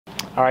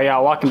Alright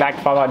y'all, welcome back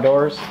to Bow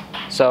Outdoors.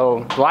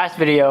 So the last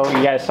video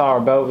you guys saw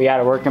our boat. We had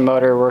a working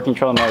motor, working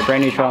trolling motor,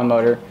 brand new trolling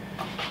motor.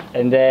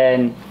 And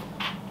then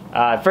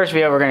first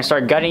video we're going to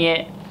start gutting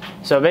it.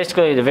 So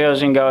basically the video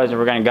is going to go is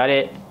we're going to gut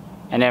it,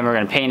 and then we're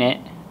going to paint it,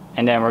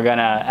 and then we're going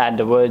to add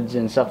the woods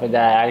and stuff like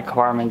that, add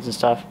compartments and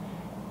stuff.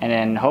 And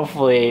then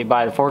hopefully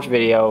by the fourth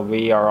video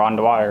we are on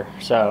the water.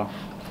 So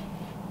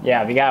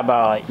yeah, we got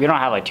about we don't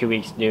have like 2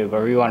 weeks to do,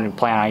 but we want to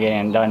plan on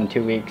getting it done in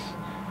 2 weeks.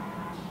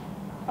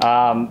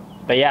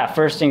 But yeah,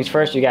 first things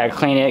first, you gotta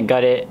clean it,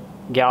 gut it,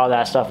 get all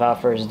that stuff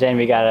out first. Then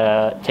we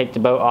gotta take the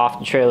boat off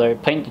the trailer,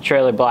 paint the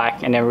trailer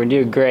black, and then we're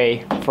gonna do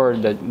gray for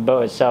the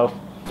boat itself.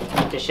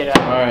 Get this shit out.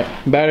 Alright,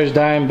 battery's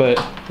dying,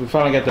 but we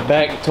finally got the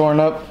back torn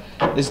up.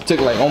 This took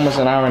like almost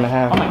an hour and a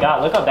half. Oh my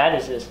god, look how bad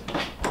this is.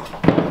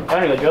 I'm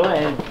gonna go drill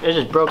it and it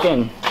just broke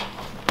in.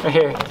 Right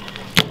here.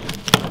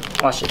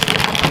 Watch it.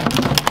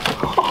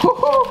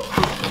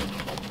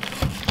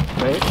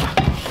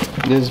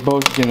 Right? This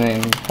boat's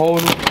getting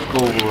hold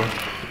over.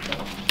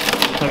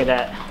 Look at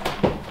that.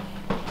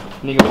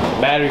 Nigga with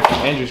the battery from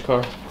Andrew's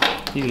car.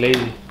 He's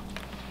lazy.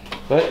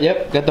 But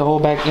yep, got the whole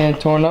back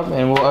end torn up,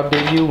 and we'll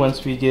update you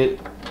once we get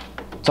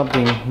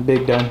something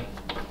big done.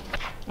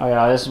 Oh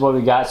yeah, this is what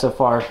we got so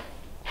far. So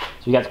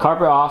we got the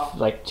carpet off,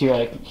 like to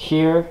like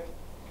here.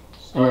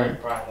 Sorry,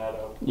 prying that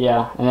up.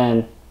 Yeah, and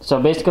then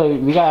so basically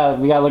we gotta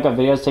look at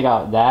videos, take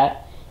out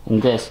that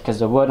and this, because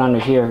the wood under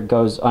here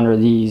goes under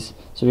these.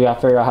 So we gotta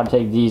figure out how to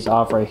take these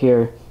off right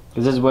here,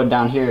 because this wood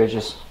down here is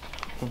just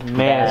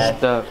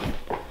messed up.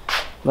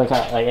 Look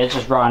how, like, it's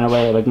just rotting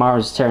away. Like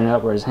Marvin's tearing it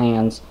up with his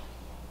hands.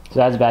 So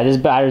that's bad. This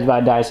battery's about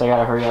to die, so I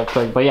gotta hurry up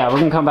quick. But yeah, we're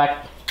gonna come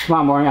back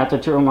tomorrow morning after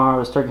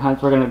tomorrow's turkey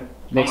hunt. We're gonna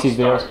mix these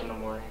videos. In the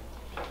morning.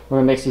 We're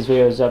gonna mix these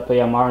videos up. But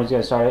yeah, Marvin's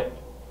gonna start it.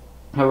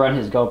 He'll run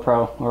his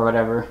GoPro or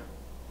whatever.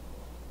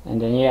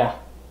 And then yeah,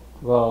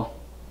 we'll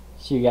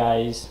see you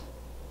guys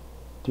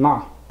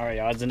tomorrow. Alright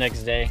y'all, it's the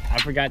next day.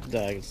 I forgot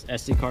the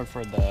SD card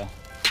for the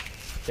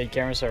big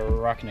camera, so we're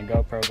rocking a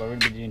GoPro, but we're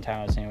gonna be doing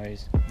time-lapse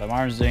anyways. But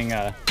Marvin's doing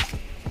a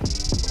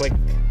quick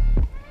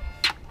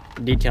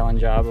detailing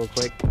job real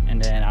quick,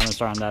 and then I'm gonna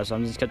start on that. So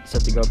I'm just gonna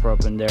set the GoPro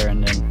up in there,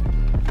 and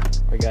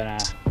then we're gonna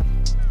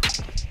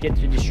get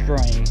to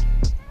destroying.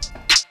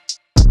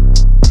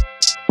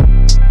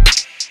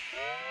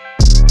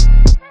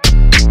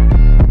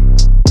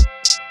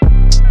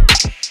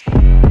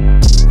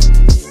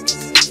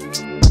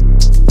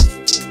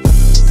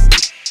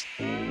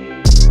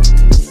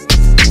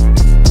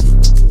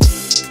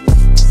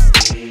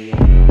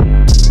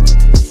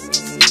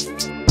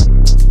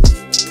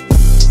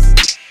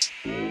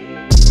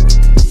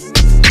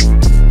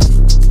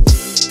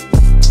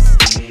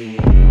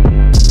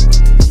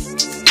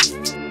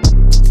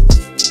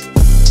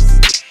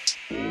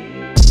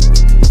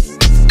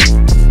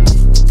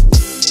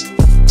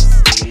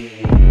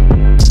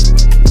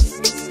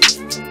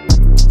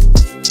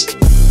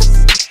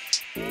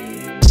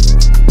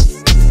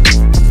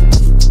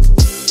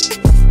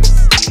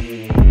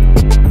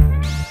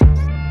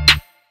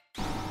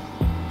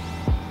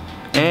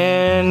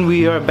 And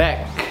we are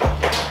back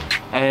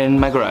in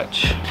my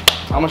garage.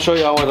 I'm gonna show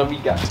y'all what we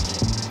got.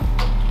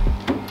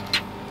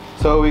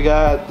 So we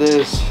got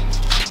this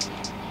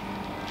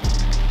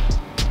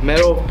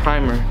metal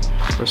primer,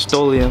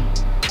 Rust-Oleum.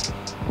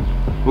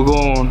 We're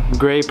going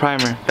gray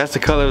primer. That's the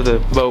color of the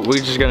boat. We're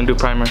just gonna do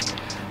primer,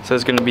 so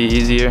it's gonna be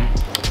easier.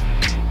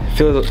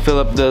 Fill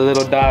up the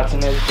little dots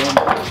and everything.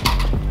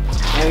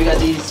 And we got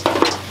these.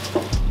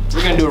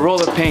 We're gonna do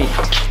roller paint.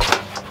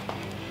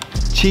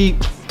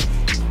 Cheap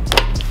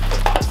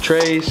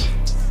trays.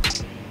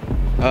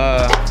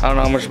 I don't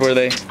know how much were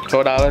they.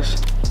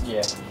 $12?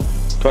 Yeah.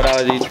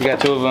 $12 each. We got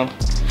 2 of them.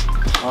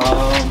 What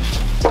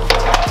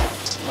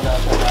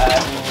else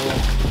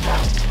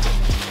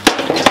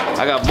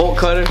I got bolt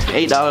cutter,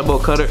 $8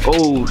 bolt cutter.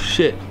 Oh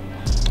shit.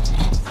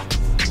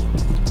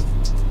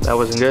 That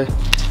wasn't good.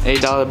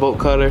 $8 bolt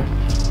cutter.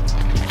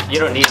 You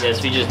don't need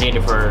this. We just need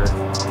it for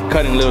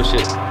cutting little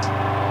shit.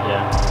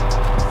 Yeah.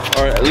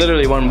 Or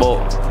literally 1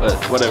 bolt, but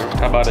whatever.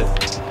 How about it?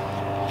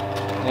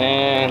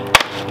 And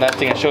that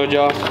thing I showed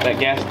y'all, that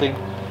gas thing.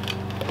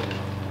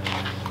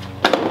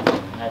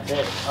 That's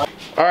it.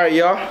 Alright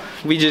y'all,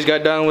 we just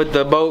got done with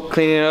the boat,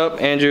 cleaning it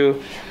up. Andrew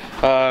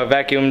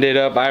vacuumed it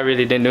up. I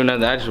really didn't do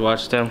nothing, I just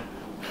watched him.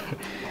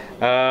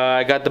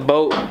 I got the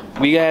boat.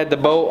 We had the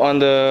boat on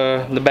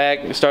the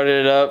back,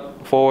 started it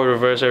up, forward,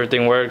 reverse,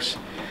 everything works.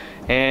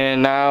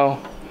 And now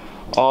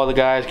all the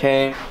guys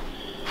came.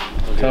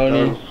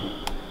 Tony,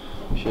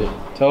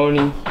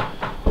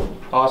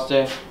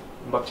 Austin,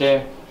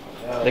 Buckchain.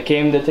 They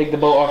came to take the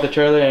boat off the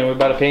trailer, and we're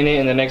about to paint it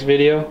in the next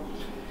video.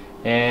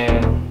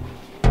 And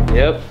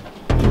yep.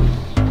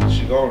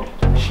 She going.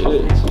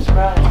 Shit.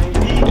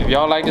 If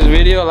y'all like this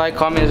video, like,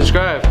 comment, and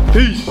subscribe.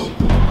 Peace.